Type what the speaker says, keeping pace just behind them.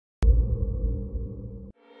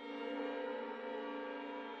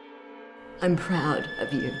I'm proud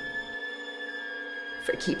of you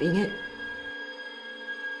for keeping it.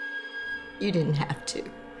 You didn't have to.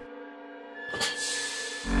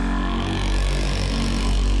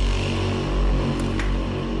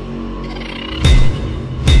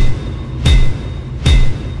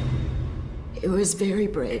 It was very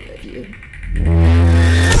brave of you.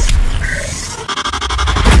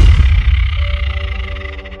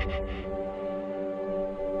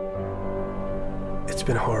 It's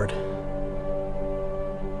been hard.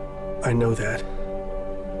 I know that.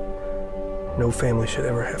 No family should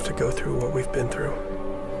ever have to go through what we've been through.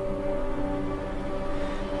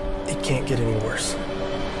 It can't get any worse.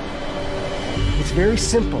 It's very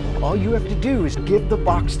simple. All you have to do is give the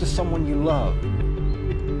box to someone you love.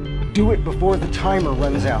 Do it before the timer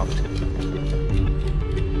runs out.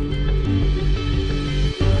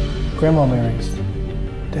 Grandma Mary's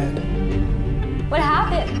dead. What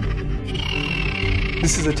happened?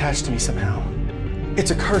 This is attached to me somehow. It's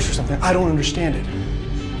a curse or something. I don't understand it.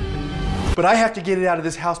 But I have to get it out of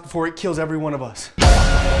this house before it kills every one of us.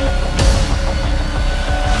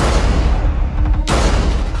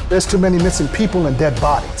 There's too many missing people and dead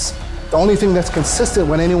bodies. The only thing that's consistent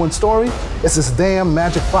with anyone's story is this damn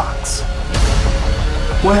magic box.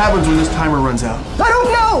 What happens when this timer runs out? I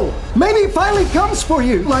don't know! Maybe it finally comes for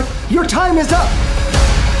you, like your time is up.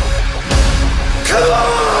 Come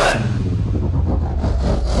on!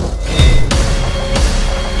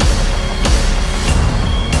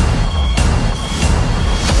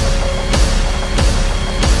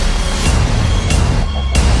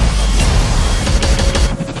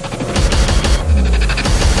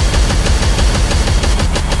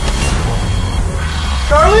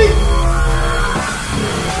 Charlie!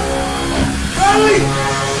 Charlie!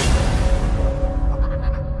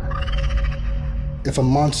 If a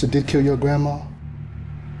monster did kill your grandma,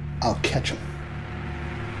 I'll catch him.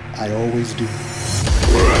 I always do.